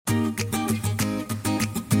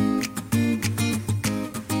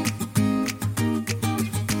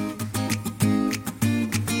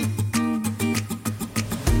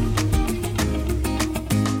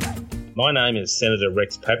My name is Senator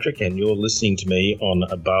Rex Patrick, and you're listening to me on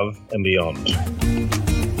Above and Beyond.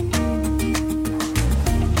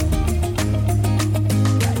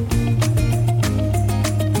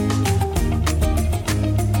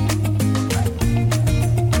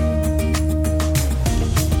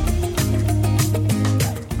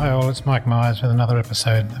 Hi all, it's Mike Myers with another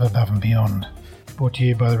episode of Above and Beyond, brought to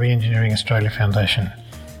you by the Re-Engineering Australia Foundation,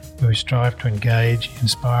 where we strive to engage,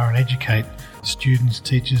 inspire and educate students,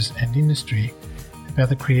 teachers and industry about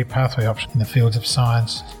the career pathway options in the fields of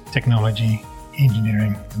science, technology,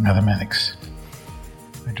 engineering and mathematics.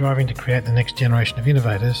 We're driving to create the next generation of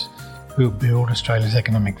innovators who will build Australia's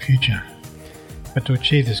economic future. But to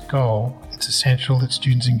achieve this goal, it's essential that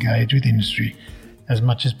students engage with industry as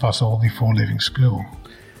much as possible before leaving school,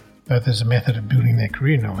 both as a method of building their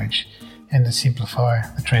career knowledge and to simplify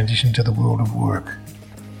the transition to the world of work.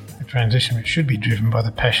 A transition which should be driven by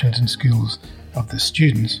the passions and skills of the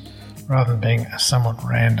students rather than being a somewhat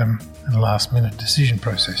random and last-minute decision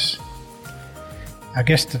process. Our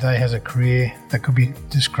guest today has a career that could be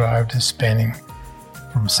described as spanning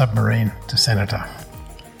from submarine to senator.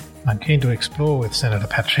 I'm keen to explore with Senator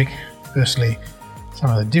Patrick, firstly,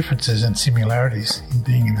 some of the differences and similarities in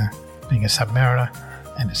being a submariner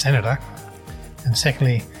and a senator, and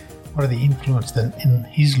secondly, what are the influences in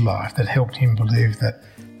his life that helped him believe that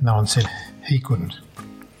no one said he couldn't.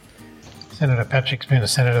 Senator Patrick's been a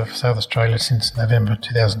senator for South Australia since November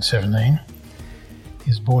 2017. He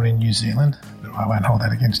was born in New Zealand, but I won't hold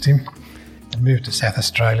that against him, and moved to South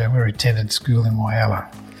Australia where he attended school in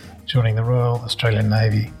Whyalla, joining the Royal Australian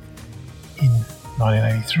Navy in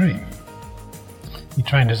 1983. He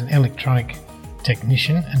trained as an electronic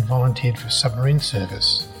technician and volunteered for submarine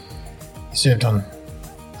service. He served on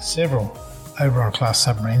several Oberon-class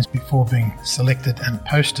submarines before being selected and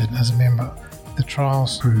posted as a member of the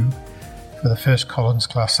trials crew for the first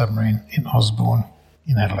Collins-class submarine in Osborne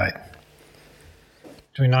in Adelaide.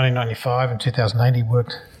 Between 1995 and 2008, he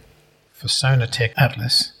worked for Sonatech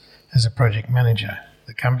Atlas as a project manager.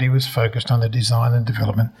 The company was focused on the design and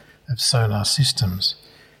development of sonar systems.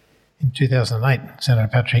 In 2008, Senator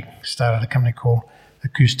Patrick started a company called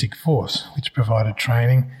Acoustic Force, which provided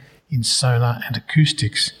training in sonar and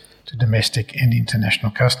acoustics to domestic and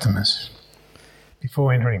international customers.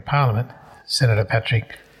 Before entering Parliament, Senator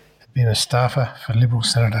Patrick had been a staffer for Liberal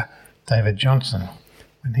Senator David Johnston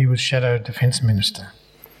when he was Shadow Defence Minister.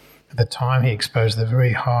 At the time, he exposed the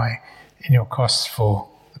very high annual costs for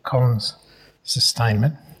the Collins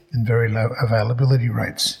sustainment and very low availability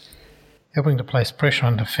rates, helping to place pressure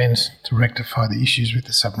on Defence to rectify the issues with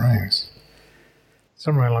the submarines.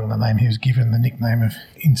 Somewhere along the name, he was given the nickname of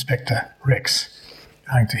Inspector Rex,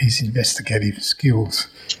 owing to his investigative skills,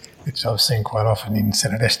 which I've seen quite often in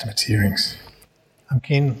Senate estimates hearings. I'm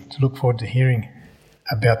keen to look forward to hearing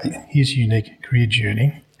about his unique career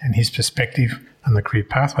journey and his perspective on the career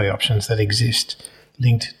pathway options that exist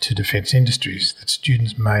linked to defence industries that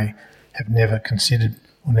students may have never considered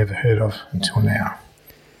or never heard of until now.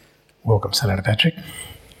 Welcome, Senator Patrick.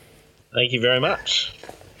 Thank you very much.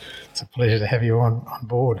 It's a pleasure to have you on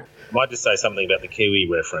board. I might just say something about the Kiwi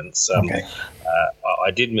reference. Okay. I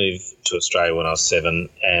did move to Australia when I was 7,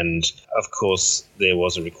 and of course there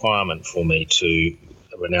was a requirement for me to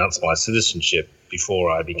renounce my citizenship before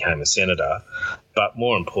I became a senator. But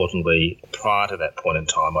more importantly, prior to that point in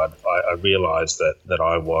time, I realised that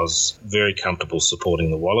I was very comfortable supporting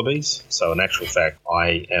the Wallabies. So in actual fact,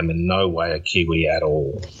 I am in no way a Kiwi at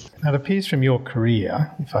all. Now, it appears from your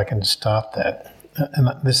career, if I can start that, and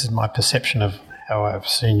this is my perception of how I've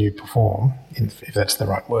seen you perform, if that's the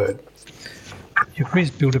right word, your career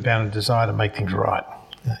is built about a desire to make things right.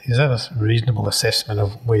 Is that a reasonable assessment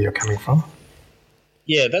of where you're coming from?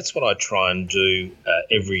 Yeah, that's what I try and do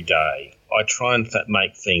every day. I try and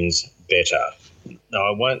make things better. Now,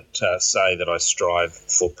 I won't say that I strive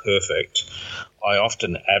for perfect. I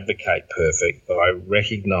often advocate perfect, but I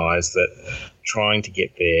recognise that trying to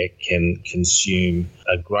get there can consume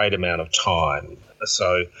a great amount of time.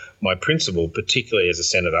 So my principle, particularly as a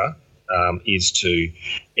senator, is to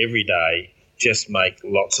every day just make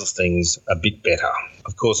lots of things a bit better.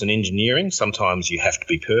 Of course, in engineering, sometimes you have to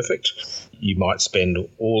be perfect. You might spend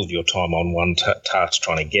all of your time on one task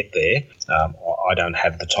trying to get there. I don't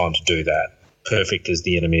have the time to do that. Perfect is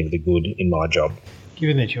the enemy of the good in my job.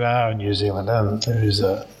 Given that you are in New Zealand,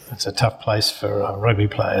 it's a tough place for rugby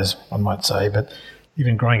players, one might say, but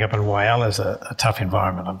even growing up in Whyalla is a tough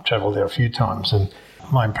environment. I've travelled there a few times, and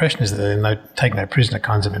my impression is that they're take no prisoner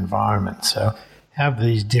kinds of environment. So how have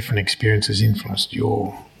these different experiences influenced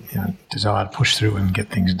your desire to push through and get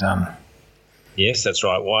things done? Yes, that's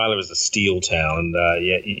right. Whyalla is a steel town, and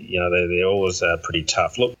they're always pretty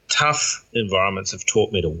tough. Look, tough environments have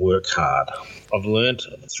taught me to work hard. I've learnt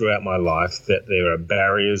throughout my life that there are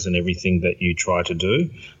barriers in everything that you try to do,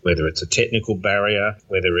 whether it's a technical barrier,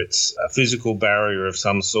 whether it's a physical barrier of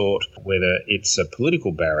some sort, whether it's a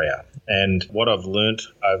political barrier. And what I've learnt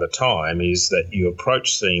over time is that you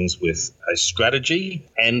approach things with a strategy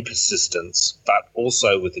and persistence, but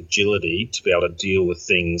also with agility to be able to deal with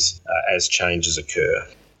things as changes occur.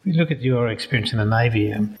 If we look at your experience in the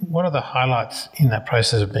Navy, what are the highlights in that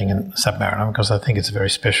process of being a submariner? Because I think it's a very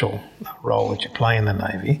special role that you play in the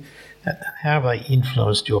Navy. How have they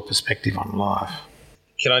influenced your perspective on life?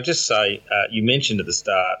 Can I just say, you mentioned at the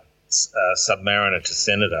start, submariner to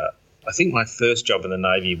senator. I think my first job in the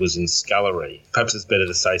Navy was in scullery. Perhaps it's better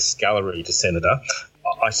to say scullery to senator.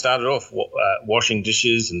 I started off washing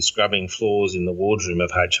dishes and scrubbing floors in the wardroom of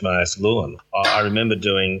HMAS Llewellyn. I remember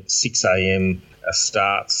doing 6 a.m.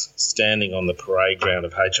 starts standing on the parade ground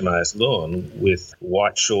of HMAS Llewellyn with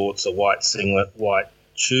white shorts, a white singlet, white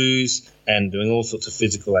shoes, and doing all sorts of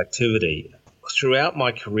physical activity. Throughout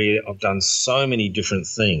my career, I've done so many different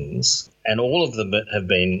things, and all of them have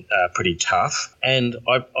been pretty tough. And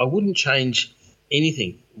I wouldn't change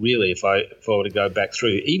anything really if I were to go back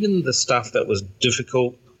through. Even the stuff that was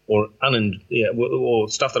difficult or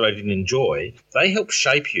stuff that I didn't enjoy, they help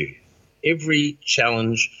shape you. Every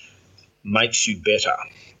challenge makes you better.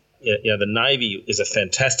 The Navy is a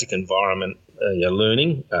fantastic environment,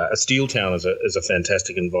 learning. A steel town is a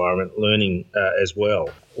fantastic environment, learning as well.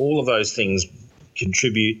 All of those things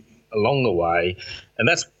contribute along the way, and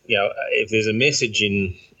that's if there's a message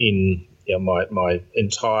in my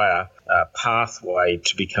entire pathway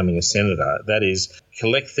to becoming a senator, that is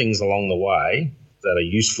collect things along the way that are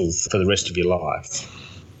useful for the rest of your life.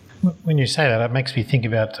 When you say that, it makes me think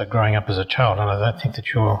about growing up as a child, and I don't think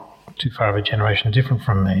that you're too far of a generation different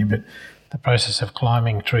from me, but the process of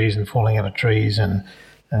climbing trees and falling out of trees and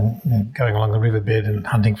going along the riverbed and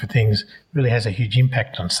hunting for things really has a huge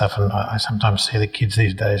impact on stuff. And I sometimes see the kids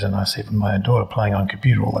these days, and I see my daughter playing on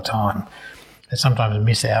computer all the time. They sometimes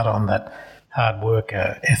miss out on that hard work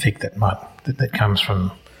ethic that comes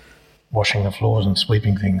from washing the floors and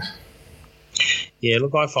sweeping things. Yeah,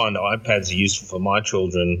 look, I find iPads are useful for my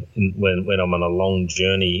children when I'm on a long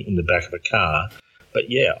journey in the back of a car. But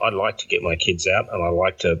yeah, I like to get my kids out, and I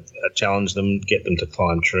like to challenge them, get them to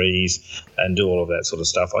climb trees and do all of that sort of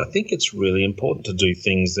stuff. I think it's really important to do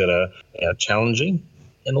things that are challenging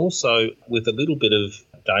and also with a little bit of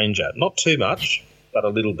danger. Not too much, but a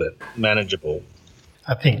little bit, manageable.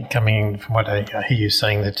 I think coming from what I hear you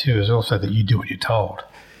saying there too is also that you do what you're told.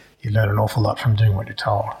 You learn an awful lot from doing what you're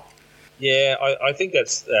told. Yeah, I think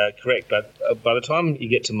that's correct. But by the time you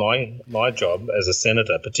get to my job as a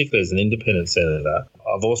senator, particularly as an independent senator,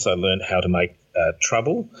 I've also learned how to make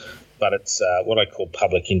trouble, but it's what I call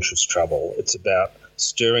public interest trouble. It's about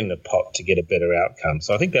stirring the pot to get a better outcome.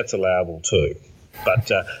 So I think that's allowable too.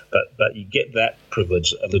 But you get that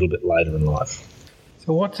privilege a little bit later in life.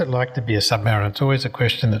 So what's it like to be a submariner? It's always a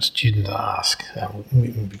question that students ask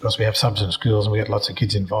because we have subs in schools and we get lots of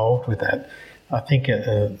kids involved with that. I think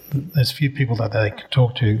there's few people that they can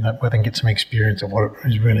talk to where they can get some experience of what it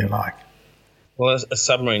is really like. Well, a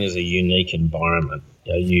submarine is a unique environment.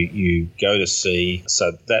 You go to sea,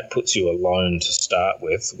 so that puts you alone to start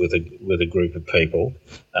with a group of people,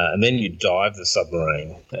 and then you dive the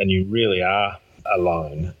submarine, and you really are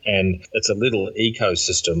alone. And it's a little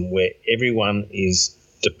ecosystem where everyone is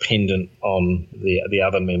dependent on the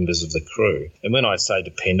other members of the crew. And when I say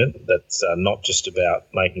dependent, that's not just about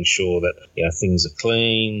making sure that things are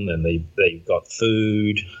clean and they've got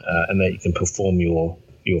food and that you can perform your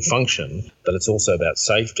function, but it's also about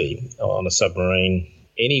safety. On a submarine,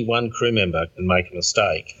 any one crew member can make a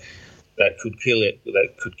mistake that could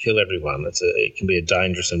kill everyone. It can be a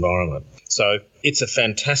dangerous environment. So it's a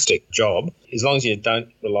fantastic job as long as you don't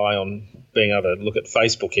rely on being able to look at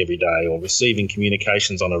Facebook every day or receiving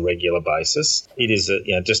communications on a regular basis. It is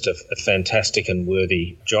just a fantastic and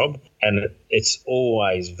worthy job, and it's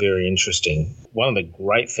always very interesting. One of the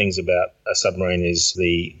great things about a submarine is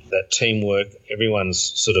that teamwork. Everyone's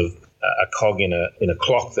sort of a cog in a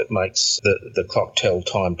clock that makes the clock tell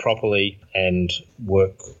time properly and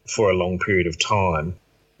work for a long period of time.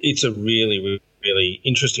 It's a really, really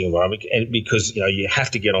interesting environment, and because you have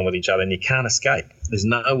to get on with each other and you can't escape. There's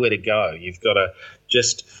nowhere to go. You've got to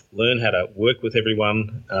just learn how to work with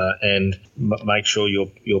everyone and make sure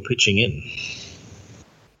you're pitching in.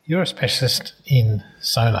 You're a specialist in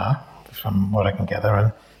sonar, from what I can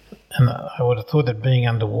gather, and I would have thought that being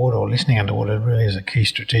underwater or listening underwater really is a key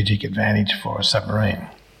strategic advantage for a submarine.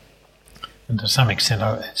 And to some extent,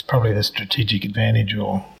 it's probably the strategic advantage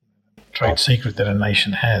or trade secret that a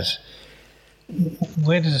nation has.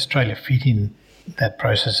 Where does Australia fit in that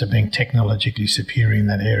process of being technologically superior in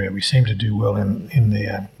that area? We seem to do well in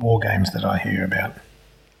the war games that I hear about.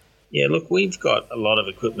 Yeah, look, we've got a lot of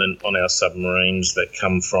equipment on our submarines that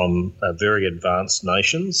come from very advanced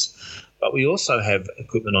nations, but we also have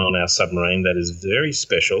equipment on our submarine that is very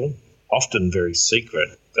special, often very secret,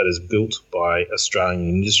 that is built by Australian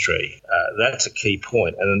industry. That's a key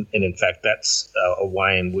point, and in fact that's a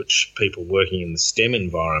way in which people working in the STEM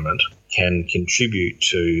environment can contribute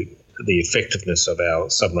to the effectiveness of our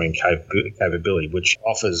submarine capability, which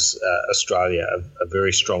offers Australia a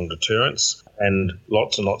very strong deterrence and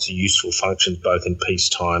lots of useful functions both in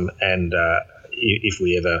peacetime and if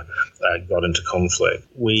we ever got into conflict.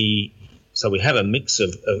 So we have a mix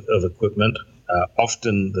of equipment.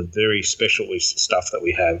 Often the very specialist stuff that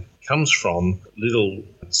we have comes from little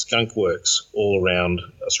skunk works all around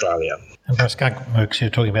Australia. And by skunk works, you're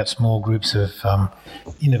talking about small groups of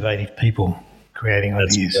innovative people creating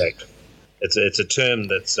ideas. That's correct. It's a term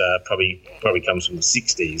that's probably comes from the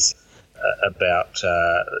 60s about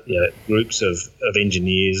groups of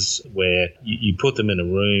engineers where you put them in a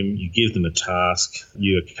room, you give them a task,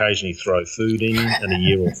 you occasionally throw food in, and a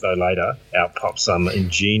year or so later out pops some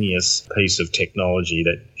ingenious piece of technology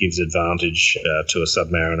that gives advantage to a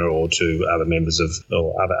submariner or to other members of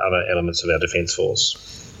or other elements of our defence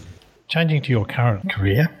force. Changing to your current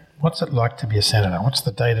career, what's it like to be a senator? What's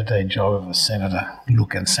the day-to-day job of a senator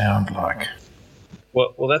look and sound like?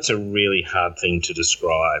 Well, that's a really hard thing to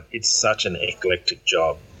describe. It's such an eclectic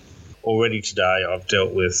job. Already today, I've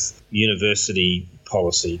dealt with university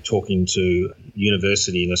policy, talking to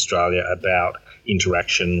university in Australia about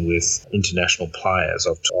interaction with international players.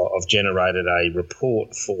 I've generated a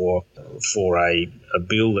report for a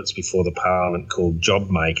bill that's before the Parliament called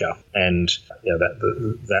JobMaker, and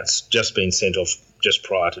that's just been sent off just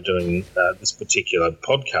prior to doing this particular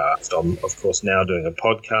podcast. I'm, of course, now doing a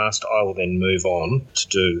podcast. I will then move on to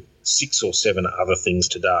do 6 or 7 other things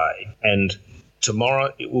today. And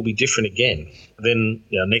tomorrow it will be different again. Then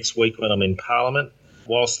next week when I'm in Parliament,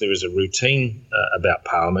 whilst there is a routine about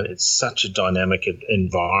Parliament, it's such a dynamic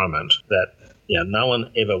environment that no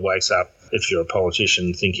one ever wakes up, if you're a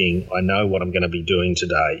politician, thinking, I know what I'm going to be doing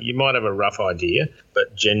today. You might have a rough idea,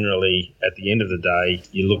 but generally at the end of the day,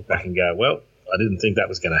 you look back and go, well, I didn't think that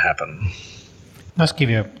was going to happen. Must give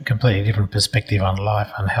you a completely different perspective on life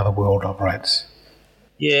and how the world operates.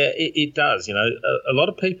 Yeah, it does. A lot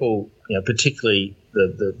of people, particularly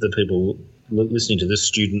the people listening to this,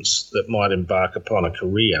 students that might embark upon a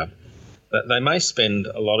career, they may spend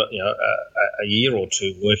a lot of, a year or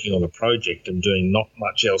two working on a project and doing not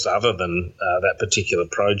much else other than that particular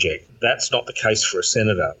project. That's not the case for a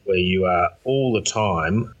senator, where you are all the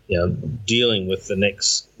time, dealing with the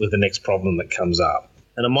next problem that comes up.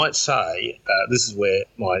 And I might say this is where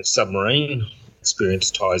my submarine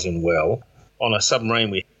experience ties in well. On a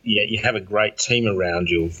submarine, you have a great team around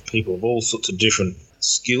you of people of all sorts of different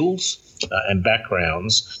skills and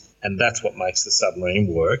backgrounds. And that's what makes the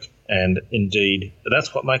submarine work. And indeed,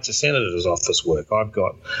 that's what makes a senator's office work. I've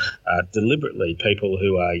got deliberately people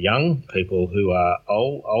who are young, people who are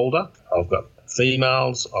older. I've got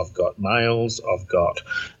females, I've got males, I've got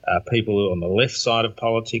people who are on the left side of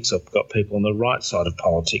politics, I've got people on the right side of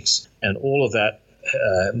politics. And all of that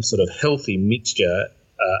sort of healthy mixture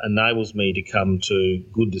enables me to come to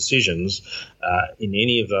good decisions in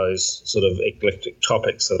any of those sort of eclectic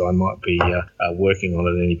topics that I might be working on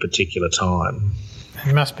at any particular time.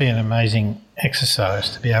 It must be an amazing exercise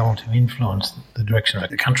to be able to influence the direction of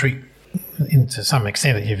the country to some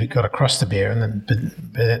extent that you've got a cross to bear, and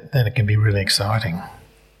then it can be really exciting.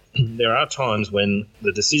 There are times when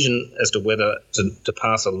the decision as to whether to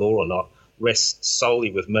pass a law or not rests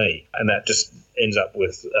solely with me, and that just ends up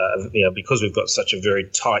with, because we've got such a very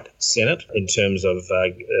tight Senate in terms of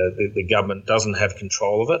the government doesn't have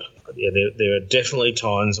control of it. There are definitely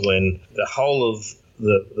times when the whole of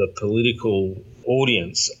the political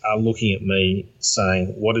audience are looking at me saying,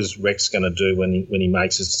 what is Rex going to do when he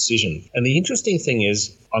makes his decision? And the interesting thing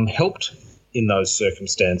is I'm helped in those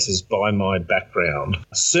circumstances by my background,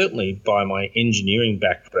 certainly by my engineering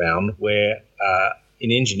background, where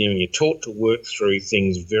in engineering, you're taught to work through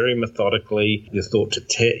things very methodically. You're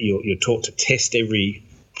taught to test every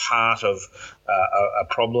part of a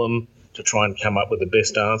problem to try and come up with the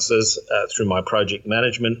best answers. Through my project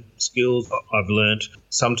management skills, I've learnt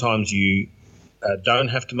sometimes you don't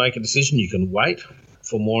have to make a decision. You can wait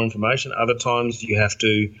for more information. Other times you have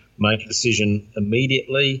to make a decision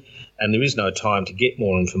immediately, and there is no time to get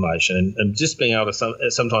more information. And just being able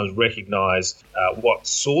to sometimes recognise what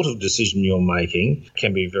sort of decision you're making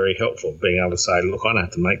can be very helpful. Being able to say, look, I don't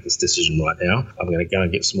have to make this decision right now. I'm going to go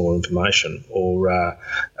and get some more information. Or, as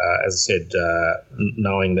I said,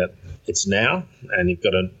 knowing that it's now and you've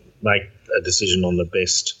got to make a decision on the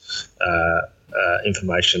best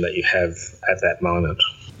information that you have at that moment.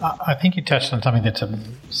 I think you touched on something that's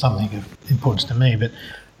something of importance to me, but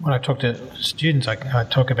when I talk to students, I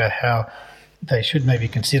talk about how they should maybe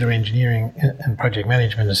consider engineering and project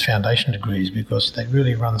management as foundation degrees, because they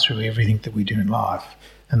really run through everything that we do in life,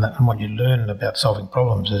 and what you learn about solving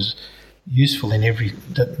problems is useful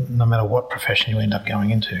no matter what profession you end up going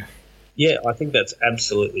into. Yeah, I think that's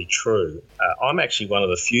absolutely true. I'm actually one of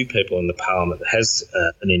the few people in the Parliament that has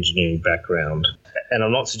an engineering background. And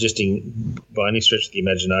I'm not suggesting by any stretch of the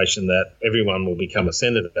imagination that everyone will become a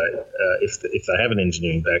senator if they have an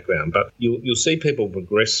engineering background. But you'll see people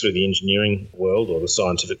progress through the engineering world or the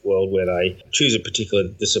scientific world where they choose a particular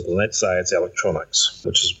discipline. Let's say it's electronics,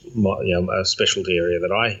 which is a specialty area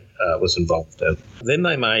that I was involved in. Then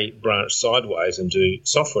they may branch sideways and do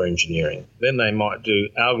software engineering. Then they might do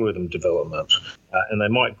algorithm development. And they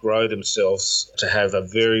might grow themselves to have a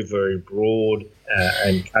very, very broad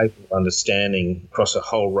and capable understanding across a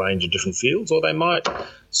whole range of different fields, or they might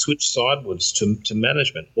switch sidewards to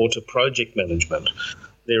management or to project management.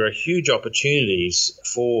 There are huge opportunities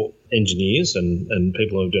for engineers and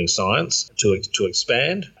people who are doing science to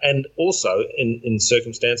expand, and also in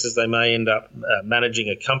circumstances they may end up managing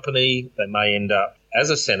a company, they may end up as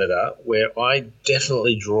a senator, where I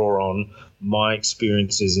definitely draw on my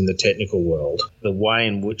experiences in the technical world, the way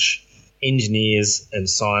in which engineers and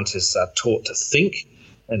scientists are taught to think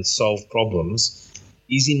and solve problems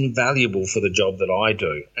is invaluable for the job that I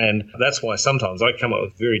do. And that's why sometimes I come up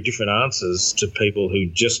with very different answers to people who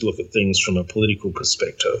just look at things from a political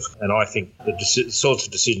perspective. And I think the sorts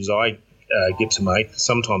of decisions I get to make,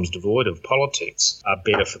 sometimes devoid of politics, are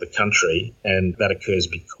better for the country, and that occurs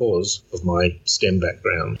because of my STEM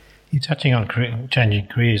background. You're touching on changing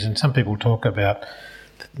careers, and some people talk about,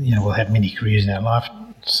 we'll have many careers in our life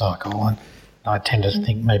cycle, and I tend to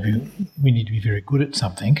think maybe we need to be very good at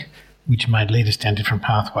something, which may lead us down different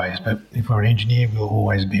pathways. But if we're an engineer, we'll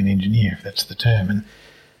always be an engineer, if that's the term. And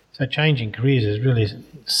so changing careers is really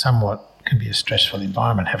can be a stressful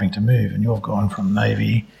environment, having to move. And you've gone from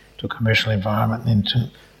Navy to a commercial environment, then to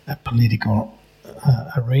a political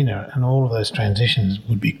arena, and all of those transitions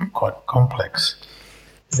would be quite complex.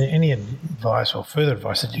 Is there any advice or further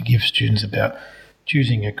advice that you give students about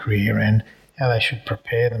choosing a career and how they should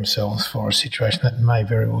prepare themselves for a situation that may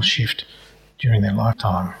very well shift during their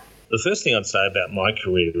lifetime? The first thing I'd say about my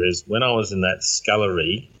career is when I was in that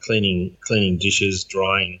scullery, cleaning dishes,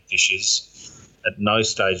 drying dishes, at no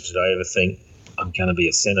stage did I ever think, I'm going to be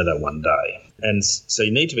a senator one day. And so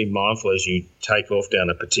you need to be mindful as you take off down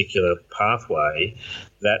a particular pathway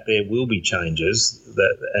that there will be changes,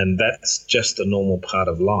 and that's just a normal part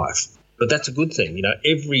of life. But that's a good thing.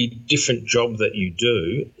 Every different job that you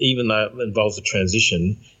do, even though it involves a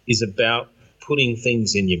transition, is about putting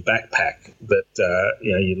things in your backpack that,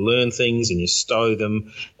 you learn things and you stow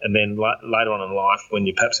them. And then later on in life, when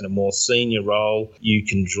you're perhaps in a more senior role, you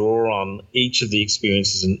can draw on each of the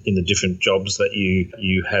experiences in the different jobs that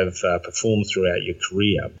you have performed throughout your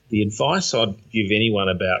career. The advice I'd give anyone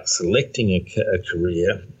about selecting a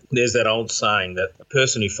career, there's that old saying that a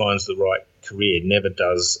person who finds the right career never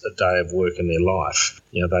does a day of work in their life.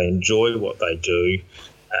 They enjoy what they do.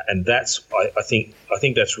 And that's, I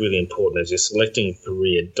think that's really important as you're selecting a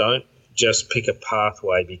career. Don't just pick a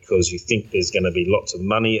pathway because you think there's going to be lots of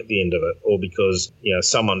money at the end of it, or because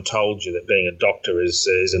someone told you that being a doctor is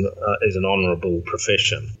an honourable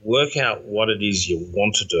profession. Work out what it is you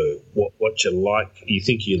want to do, what you like, you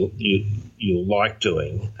think you'll like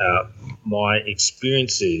doing. My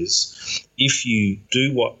experience is if you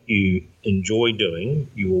do what you enjoy doing,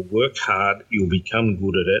 you will work hard, you'll become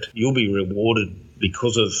good at it, you'll be rewarded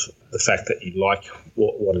because of the fact that you like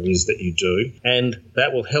what it is that you do, and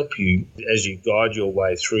that will help you as you guide your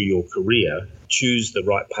way through your career. Choose the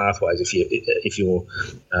right pathways if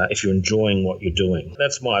you're enjoying what you're doing.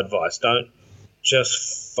 That's my advice. Don't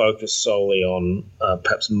just focus solely on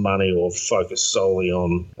perhaps money, or focus solely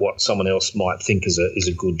on what someone else might think is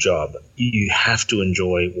a good job. You have to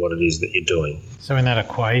enjoy what it is that you're doing. So in that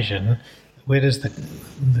equation, where does the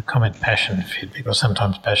comment passion fit? Because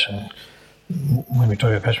sometimes passion, when we talk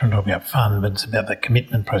about passion, we talk about fun, but it's about the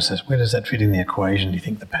commitment process. Where does that fit in the equation, do you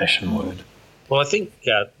think, the passion word? Well, I think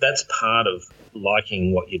that's part of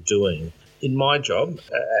liking what you're doing. In my job,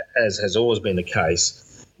 as has always been the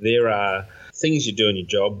case, there are things you do in your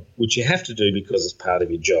job, which you have to do because it's part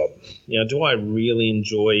of your job. Do I really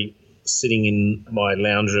enjoy sitting in my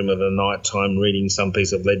lounge room at a night time reading some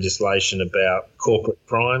piece of legislation about corporate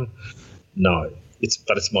crime? No.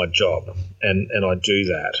 But it's my job, and I do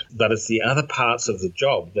that. But it's the other parts of the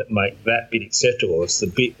job that make that bit acceptable. It's the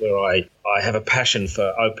bit where I have a passion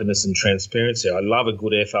for openness and transparency. I love a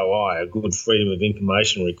good FOI, a good freedom of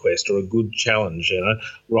information request, or a good challenge.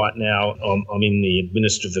 Right now I'm in the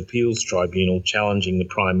Administrative Appeals Tribunal challenging the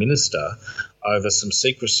Prime Minister over some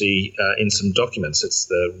secrecy in some documents. It's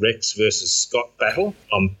the Rex versus Scott battle.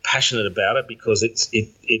 I'm passionate about it because it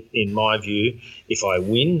in my view, if I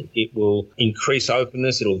win, it will increase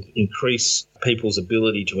openness, it'll increase people's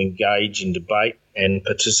ability to engage in debate and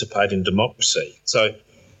participate in democracy. So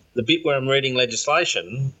the bit where I'm reading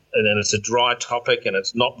legislation, and then it's a dry topic and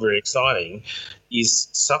it's not very exciting, is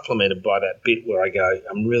supplemented by that bit where I go,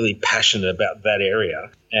 I'm really passionate about that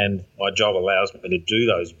area, and my job allows me to do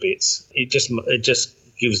those bits. It just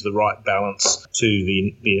gives the right balance to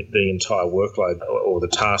the entire workload or the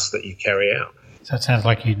task that you carry out. So it sounds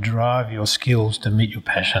like you drive your skills to meet your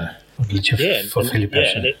passion, fulfill your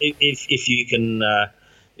passion. Yeah, and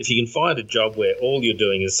if you can find a job where all you're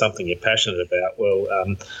doing is something you're passionate about,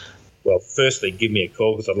 well, firstly, give me a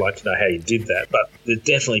call because I'd like to know how you did that. But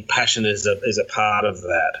definitely passion is a part of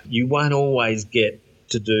that. You won't always get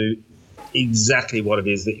to do exactly what it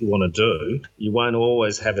is that you want to do. You won't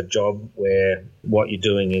always have a job where what you're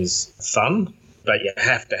doing is fun, but you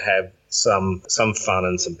have to have some fun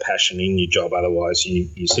and some passion in your job. Otherwise,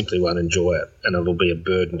 you simply won't enjoy it, and it'll be a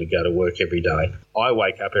burden to go to work every day. I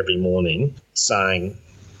wake up every morning saying,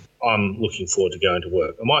 I'm looking forward to going to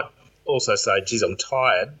work. I might also say, geez, I'm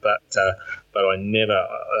tired, but I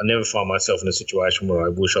never find myself in a situation where I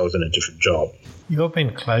wish I was in a different job. You've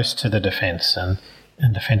been close to the defence and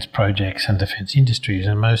defence projects and defence industries,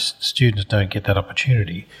 and most students don't get that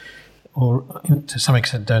opportunity, or to some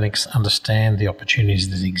extent don't understand the opportunities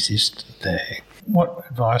that exist there. What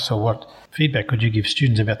advice or what feedback could you give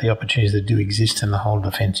students about the opportunities that do exist in the whole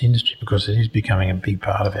defence industry, because it is becoming a big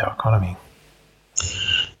part of our economy?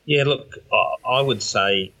 Yeah, look, I would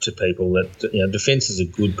say to people that defence is a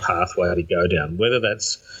good pathway to go down, whether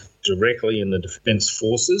that's directly in the Defence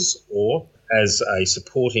Forces or as a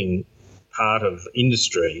supporting part of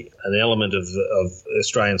industry, an element of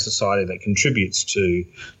Australian society that contributes to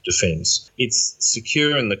defence. It's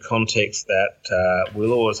secure in the context that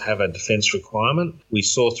we'll always have a defence requirement. We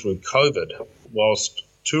saw through COVID, whilst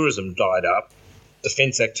tourism died up,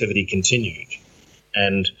 defence activity continued.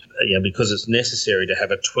 And because it's necessary to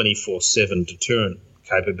have a 24/7 deterrent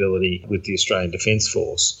capability with the Australian Defence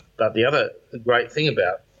Force. But the other great thing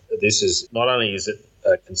about this is not only is it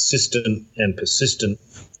a consistent and persistent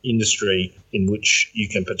industry in which you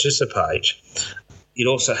can participate, it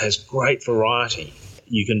also has great variety.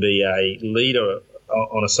 You can be a leader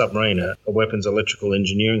on a submarine, a weapons electrical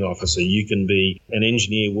engineering officer. You can be an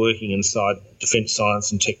engineer working inside defence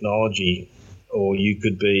science and technology, or you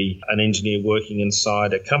could be an engineer working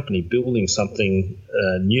inside a company building something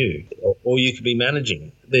new, or you could be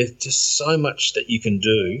managing. There's just so much that you can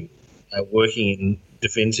do working in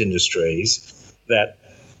defence industries that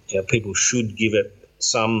people should give it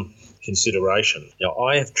some consideration.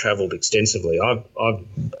 I have travelled extensively.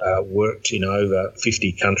 I've worked in over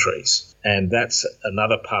 50 countries. And that's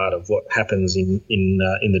another part of what happens in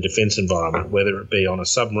the defence environment, whether it be on a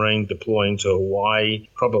submarine deploying to Hawaii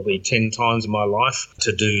probably 10 times in my life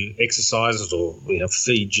to do exercises, or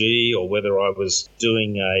Fiji, or whether I was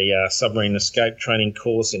doing a submarine escape training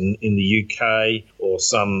course in the UK, or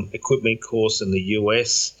some equipment course in the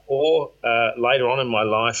US, or later on in my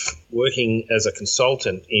life working as a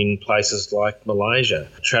consultant in places like Malaysia,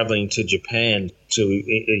 travelling to Japan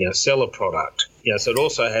to sell a product. So it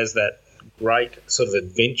also has that great sort of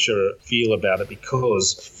adventure feel about it,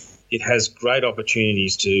 because it has great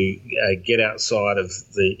opportunities to get outside of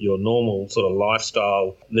your normal sort of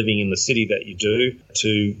lifestyle living in the city that you do,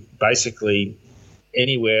 to basically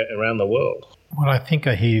anywhere around the world. What I think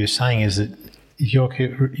I hear you saying is that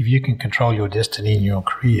if you can control your destiny in your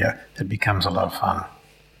career, it becomes a lot of fun.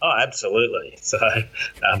 Oh, absolutely. So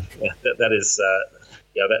that is...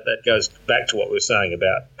 that goes back to what we were saying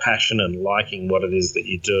about passion and liking what it is that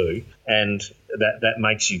you do, and that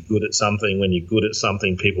makes you good at something. When you're good at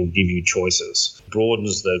something, people give you choices. It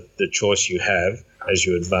broadens the choice you have as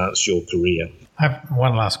you advance your career. I have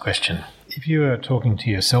one last question. If you were talking to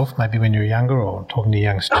yourself, maybe when you were younger, or talking to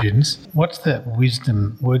young students, what's the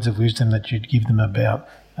words of wisdom that you'd give them about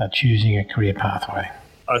choosing a career pathway?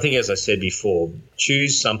 I think, as I said before,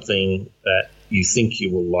 choose something that you think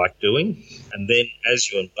you will like doing. And then as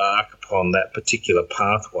you embark upon that particular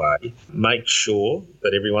pathway, make sure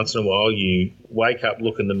that every once in a while you wake up,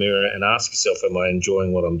 look in the mirror and ask yourself, am I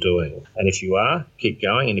enjoying what I'm doing? And if you are, keep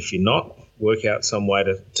going. And if you're not, work out some way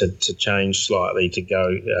to change slightly, to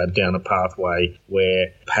go down a pathway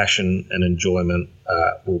where passion and enjoyment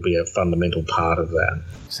will be a fundamental part of that.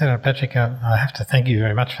 Senator Patrick, I have to thank you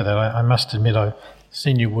very much for that. I must admit I've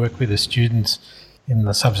seen you work with the students in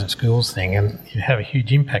the Substance Schools thing, and you have a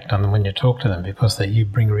huge impact on them when you talk to them, because that you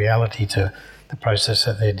bring reality to the process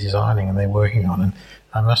that they're designing and they're working on. And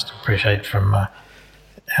I must appreciate from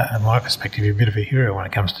my perspective, you're a bit of a hero when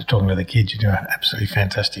it comes to talking to the kids. You do an absolutely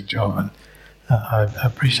fantastic job, and I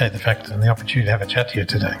appreciate the fact and the opportunity to have a chat to you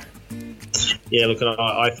today. Yeah, look, and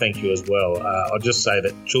I thank you as well. I'll just say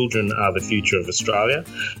that children are the future of Australia,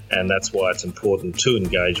 and that's why it's important to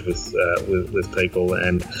engage with people,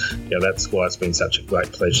 and that's why it's been such a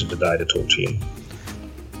great pleasure today to talk to you.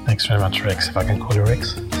 Thanks very much, Rex, if I can call you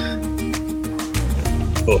Rex.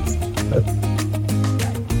 Of course.